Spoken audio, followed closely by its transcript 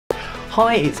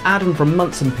Hi, it's Adam from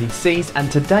Months and PCs, and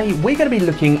today we're going to be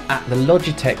looking at the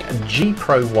Logitech G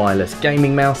Pro Wireless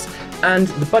gaming mouse and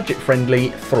the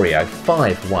budget-friendly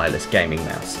 305 wireless gaming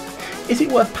mouse. Is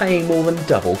it worth paying more than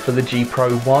double for the G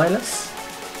Pro Wireless?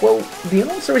 Well, the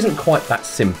answer isn't quite that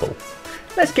simple.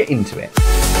 Let's get into it.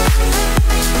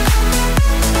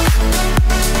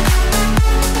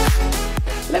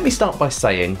 Let me start by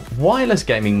saying wireless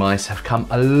gaming mice have come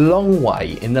a long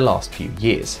way in the last few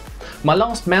years. My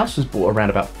last mouse was bought around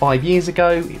about 5 years ago.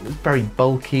 It was very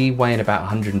bulky, weighing about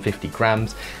 150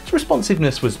 grams. Its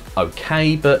responsiveness was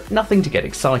okay, but nothing to get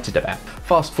excited about.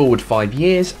 Fast forward 5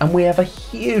 years and we have a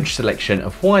huge selection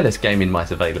of wireless gaming mice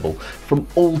available from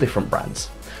all different brands.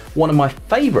 One of my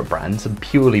favourite brands, and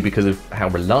purely because of how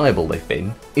reliable they've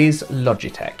been, is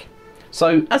Logitech.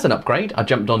 So as an upgrade, I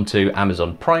jumped onto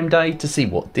Amazon Prime Day to see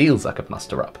what deals I could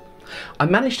muster up. I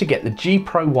managed to get the G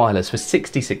Pro Wireless for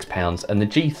 £66 and the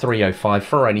G305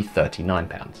 for only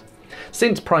 £39.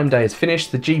 Since Prime Day has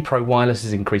finished, the G Pro Wireless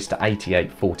has increased to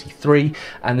 £88.43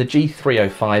 and the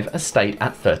G305 has stayed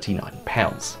at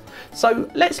 £39.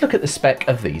 So let's look at the spec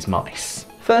of these mice.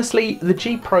 Firstly, the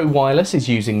G Pro Wireless is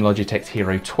using Logitech's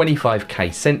Hero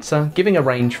 25K sensor, giving a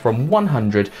range from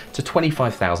 100 to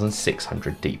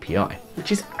 25,600 dpi,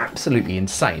 which is absolutely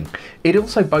insane. It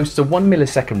also boasts a 1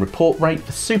 millisecond report rate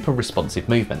for super responsive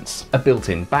movements, a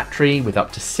built-in battery with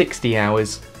up to 60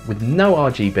 hours with no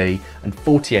RGB and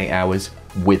 48 hours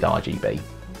with RGB.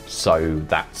 So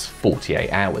that's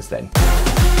 48 hours then.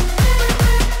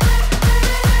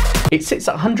 It sits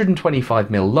at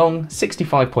 125mm long,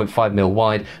 65.5mm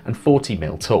wide and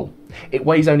 40mm tall. It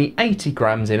weighs only 80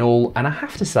 grams in all, and I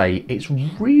have to say it's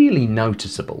really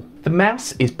noticeable. The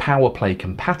mouse is PowerPlay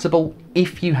compatible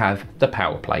if you have the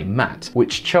PowerPlay mat,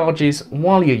 which charges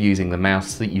while you're using the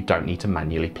mouse so that you don't need to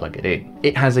manually plug it in.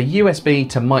 It has a USB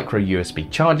to micro USB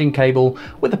charging cable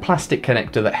with a plastic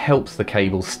connector that helps the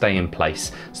cable stay in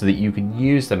place so that you can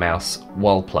use the mouse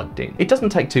while plugged in. It doesn't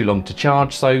take too long to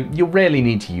charge, so you'll rarely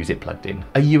need to use it plugged in.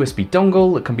 A USB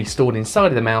dongle that can be stored inside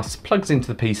of the mouse plugs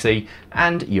into the PC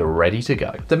and you're ready to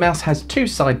go. The mouse has two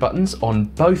side buttons on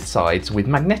both sides with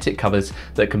magnetic covers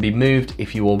that can be moved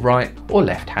if you are right or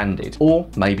left-handed, or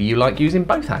maybe you like using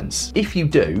both hands. If you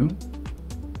do,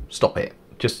 stop it.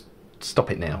 Just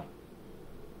stop it now.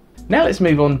 Now let's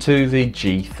move on to the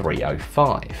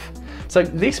G305. So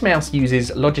this mouse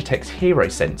uses Logitech's Hero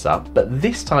sensor, but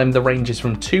this time the range is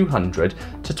from 200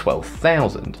 to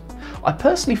 12,000. I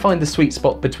personally find the sweet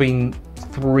spot between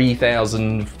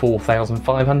 3,000,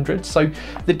 4,500, so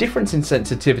the difference in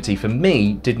sensitivity for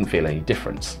me didn't feel any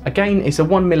difference. Again, it's a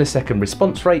 1 millisecond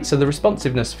response rate, so the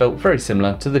responsiveness felt very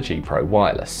similar to the G Pro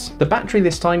Wireless. The battery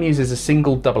this time uses a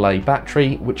single AA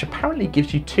battery, which apparently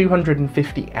gives you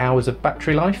 250 hours of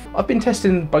battery life. I've been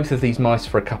testing both of these mice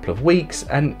for a couple of weeks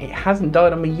and it hasn't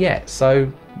died on me yet,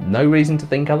 so no reason to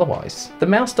think otherwise. The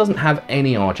mouse doesn't have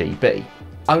any RGB.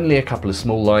 Only a couple of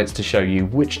small lights to show you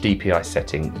which DPI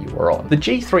setting you are on. The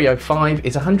G305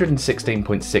 is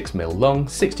 116.6mm long,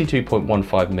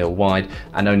 62.15mm wide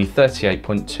and only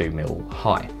 38.2mm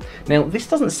high. Now this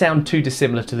doesn't sound too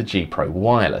dissimilar to the G Pro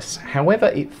Wireless, however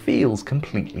it feels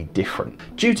completely different.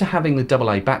 Due to having the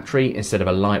AA battery instead of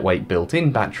a lightweight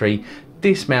built-in battery,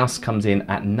 this mouse comes in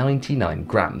at 99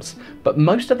 grams, but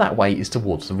most of that weight is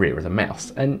towards the rear of the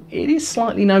mouse, and it is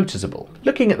slightly noticeable.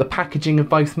 Looking at the packaging of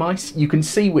both mice, you can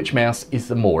see which mouse is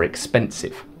the more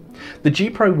expensive. The G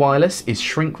Pro Wireless is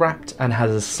shrink wrapped and has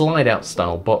a slide out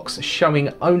style box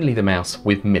showing only the mouse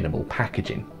with minimal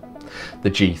packaging.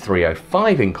 The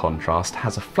G305 in contrast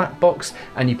has a flat box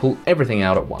and you pull everything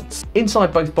out at once.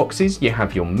 Inside both boxes you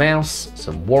have your mouse,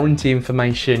 some warranty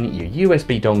information, your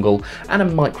USB dongle and a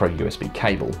micro USB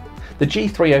cable. The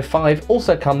G305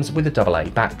 also comes with a AA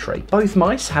battery. Both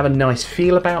mice have a nice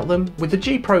feel about them, with the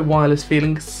G Pro Wireless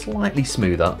feeling slightly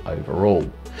smoother overall.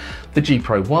 The G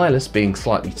Pro Wireless being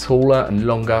slightly taller and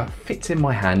longer fits in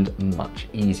my hand much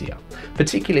easier,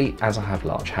 particularly as I have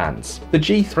large hands. The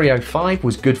G305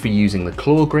 was good for using the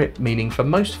claw grip, meaning for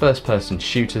most first-person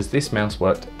shooters this mouse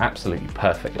worked absolutely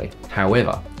perfectly.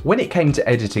 However, when it came to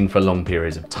editing for long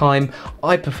periods of time,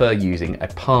 I prefer using a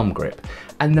palm grip,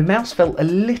 and the mouse felt a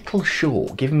little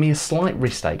short, giving me a slight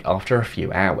wrist ache after a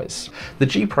few hours. The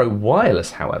G Pro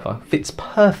Wireless, however, fits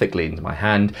perfectly into my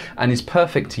hand and is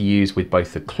perfect to use with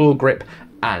both the claw grip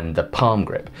and the palm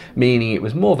grip, meaning it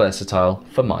was more versatile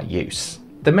for my use.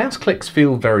 The mouse clicks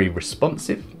feel very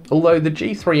responsive, although the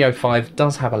G305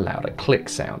 does have a louder click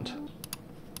sound.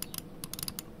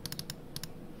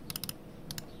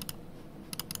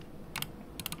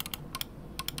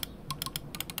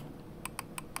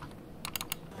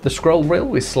 The scroll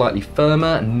wheel is slightly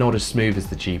firmer and not as smooth as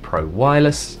the G Pro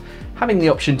Wireless. Having the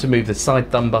option to move the side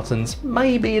thumb buttons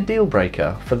may be a deal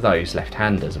breaker for those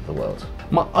left-handers of the world.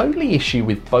 My only issue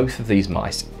with both of these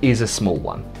mice is a small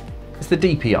one. It's the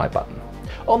DPI button.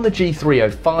 On the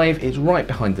G305, it's right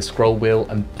behind the scroll wheel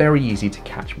and very easy to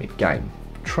catch mid-game.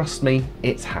 Trust me,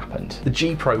 it's happened. The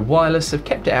G Pro Wireless have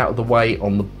kept it out of the way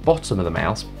on the bottom of the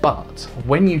mouse, but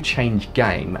when you change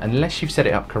game, unless you've set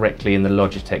it up correctly in the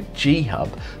Logitech G Hub,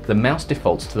 the mouse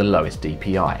defaults to the lowest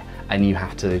DPI, and you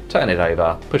have to turn it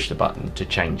over, push the button to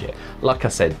change it. Like I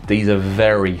said, these are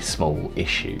very small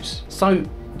issues. So,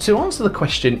 to answer the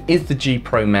question, is the G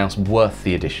Pro mouse worth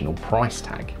the additional price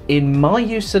tag? In my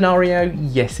use scenario,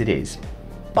 yes it is,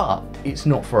 but it's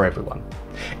not for everyone.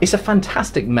 It's a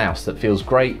fantastic mouse that feels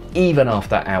great even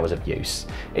after hours of use.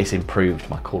 It's improved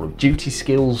my Call of Duty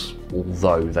skills,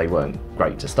 although they weren't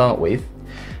great to start with.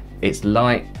 It's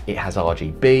light, it has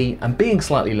RGB, and being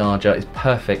slightly larger is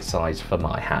perfect size for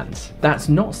my hands. That's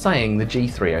not saying the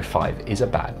G305 is a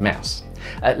bad mouse.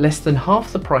 At less than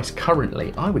half the price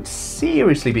currently, I would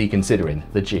seriously be considering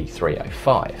the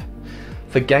G305.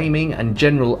 For gaming and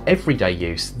general everyday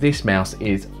use, this mouse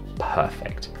is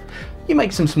perfect. You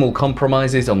make some small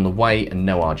compromises on the weight and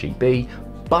no RGB,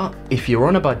 but if you're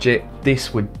on a budget,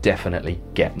 this would definitely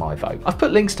get my vote. I've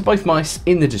put links to both mice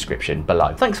in the description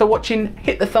below. Thanks for watching,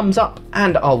 hit the thumbs up,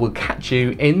 and I will catch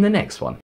you in the next one.